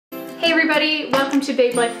Hey everybody, welcome to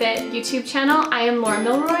BabeLife Fit YouTube channel. I am Laura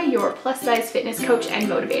Milroy, your plus size fitness coach and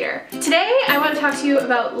motivator. Today I want to talk to you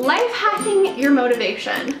about life hacking your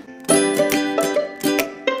motivation.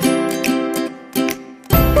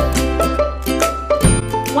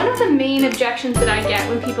 One of the main objections that I get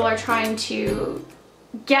when people are trying to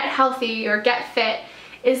get healthy or get fit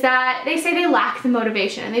is that they say they lack the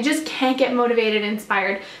motivation and they just can't get motivated and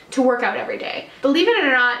inspired to work out every day. Believe it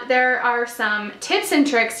or not, there are some tips and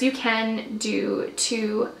tricks you can do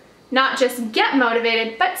to not just get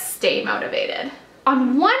motivated, but stay motivated.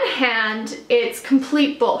 On one hand, it's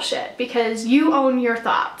complete bullshit because you own your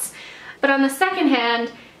thoughts. But on the second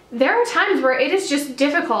hand, there are times where it is just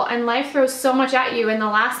difficult and life throws so much at you, and the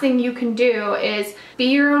last thing you can do is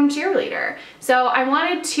be your own cheerleader. So I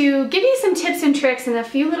wanted to give you some tips and tricks and a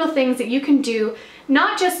few little things that you can do,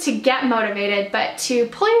 not just to get motivated, but to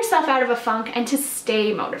pull yourself out of a funk and to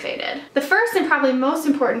stay motivated. The first and probably most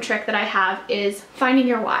important trick that I have is finding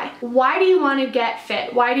your why. Why do you want to get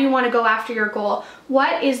fit? Why do you want to go after your goal?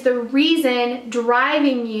 What is the reason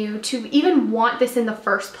driving you to even want this in the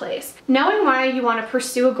first place? Knowing why you want to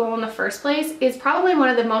pursue a goal in the first place is probably one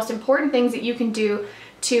of the most important things that you can do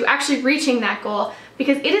to actually reaching that goal,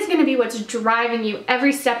 because it is going to be what's driving you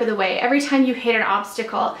every step of the way. Every time you hit an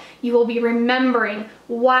obstacle, you will be remembering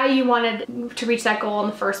why you wanted to reach that goal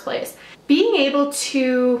in the first place. Being able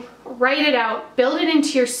to write it out, build it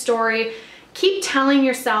into your story, keep telling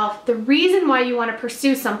yourself the reason why you want to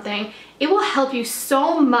pursue something, it will help you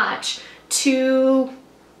so much to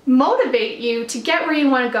motivate you to get where you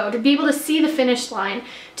want to go, to be able to see the finish line,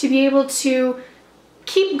 to be able to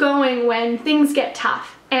keep going when things get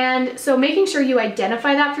tough. And so making sure you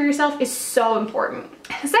identify that for yourself is so important.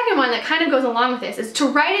 The second one that kind of goes along with this is to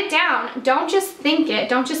write it down. Don't just think it,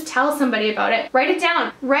 don't just tell somebody about it. Write it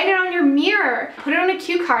down. Write it on your mirror, put it on a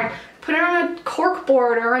cue card, put it on a cork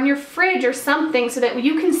board or on your fridge or something so that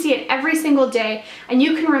you can see it every single day and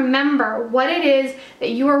you can remember what it is that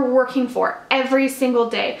you are working for every single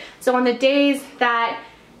day. So on the days that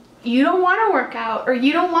you don't want to work out or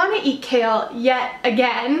you don't want to eat kale yet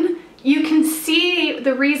again, you can see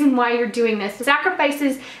the reason why you're doing this. The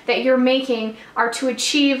sacrifices that you're making are to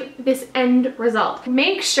achieve this end result.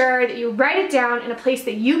 Make sure that you write it down in a place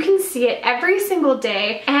that you can see it every single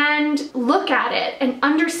day and look at it and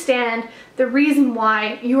understand the reason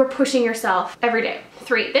why you are pushing yourself every day.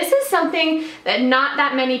 3, this is something that not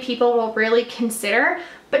that many people will really consider,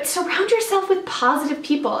 but surround yourself with positive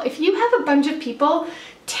people. If you have a bunch of people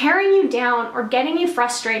tearing you down or getting you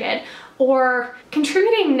frustrated or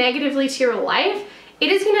contributing negatively to your life, it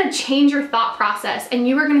is going to change your thought process and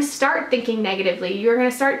you are going to start thinking negatively. You're going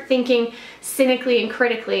to start thinking cynically and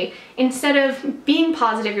critically instead of being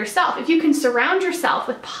positive yourself. If you can surround yourself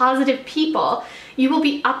with positive people, you will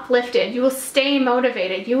be uplifted, you will stay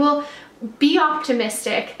motivated, you will be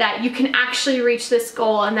optimistic that you can actually reach this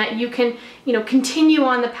goal and that you can, continue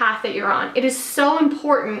on the path that you're on. It is so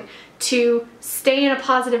important to stay in a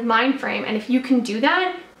positive mind frame, and if you can do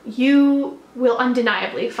that, you will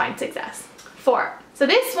undeniably find success. 4. So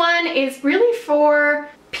this one is really for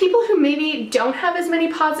people who maybe don't have as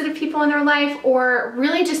many positive people in their life or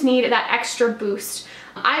really just need that extra boost.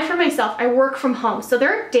 For myself, I work from home, so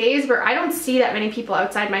there are days where I don't see that many people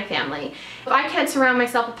outside my family. If I can't surround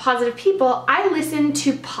myself with positive people, I listen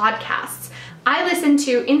to podcasts. I listen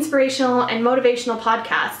to inspirational and motivational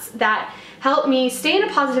podcasts that help me stay in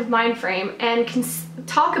a positive mind frame and can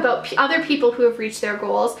talk about other people who have reached their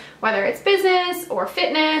goals, whether it's business or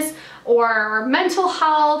fitness or mental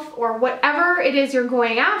health or whatever it is you're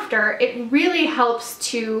going after. It really helps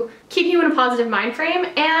to keep you in a positive mind frame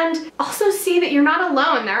and also see that you're not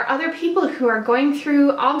alone. There are other people who are going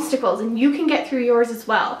through obstacles and you can get through yours as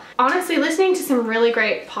well. Honestly, listening to some really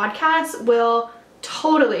great podcasts will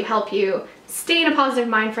totally help you stay in a positive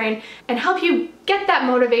mind frame and help you get that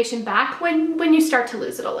motivation back when you start to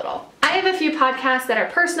lose it a little. I have a few podcasts that are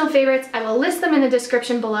personal favorites. I will list them in the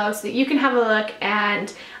description below so that you can have a look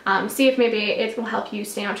and see if maybe it will help you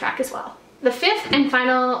stay on track as well. The 5th and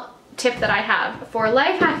final tip that I have for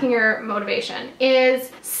life hacking your motivation is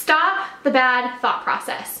stop the bad thought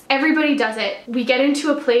process. Everybody does it. We get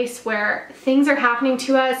into a place where things are happening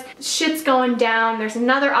to us, shit's going down, there's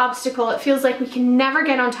another obstacle, it feels like we can never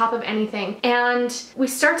get on top of anything, and we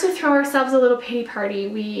start to throw ourselves a little pity party.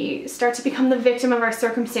 We start to become the victim of our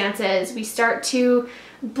circumstances. We start to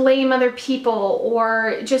blame other people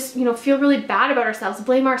or just, feel really bad about ourselves,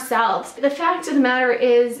 blame ourselves. The fact of the matter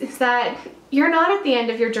is that you're not at the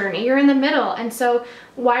end of your journey, you're in the middle, and so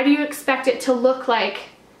why do you expect it to look like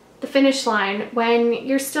the finish line when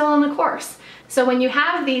you're still on the course? So when you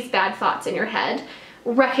have these bad thoughts in your head,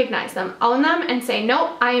 recognize them, own them, and say,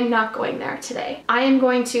 nope, I am not going there today. I am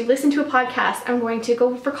going to listen to a podcast. I'm going to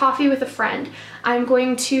go for coffee with a friend. I'm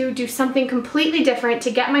going to do something completely different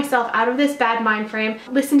to get myself out of this bad mind frame,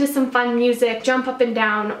 listen to some fun music, jump up and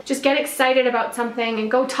down, just get excited about something and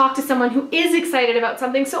go talk to someone who is excited about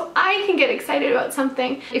something so I can get excited about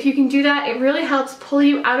something. If you can do that, it really helps pull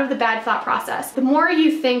you out of the bad thought process. The more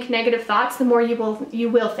you think negative thoughts, the more you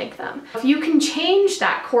will think them. If you can change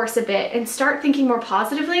that course a bit and start thinking more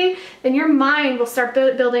positively, then your mind will start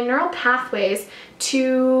building neural pathways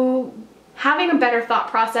to having a better thought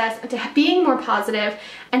process, to being more positive,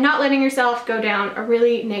 and not letting yourself go down a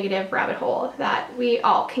really negative rabbit hole that we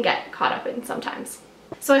all can get caught up in sometimes.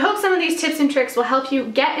 So I hope some of these tips and tricks will help you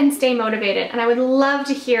get and stay motivated, and I would love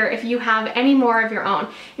to hear if you have any more of your own.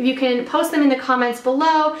 If you can post them in the comments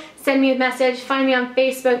below, send me a message, find me on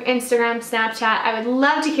Facebook, Instagram, Snapchat. I would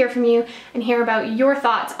love to hear from you and hear about your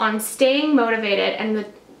thoughts on staying motivated and the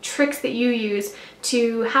tricks that you use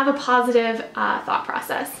to have a positive thought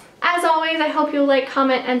process. As always, I hope you'll like,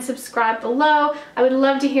 comment, and subscribe below. I would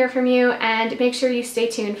love to hear from you, and make sure you stay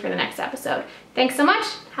tuned for the next episode. Thanks so much.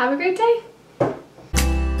 Have a great day.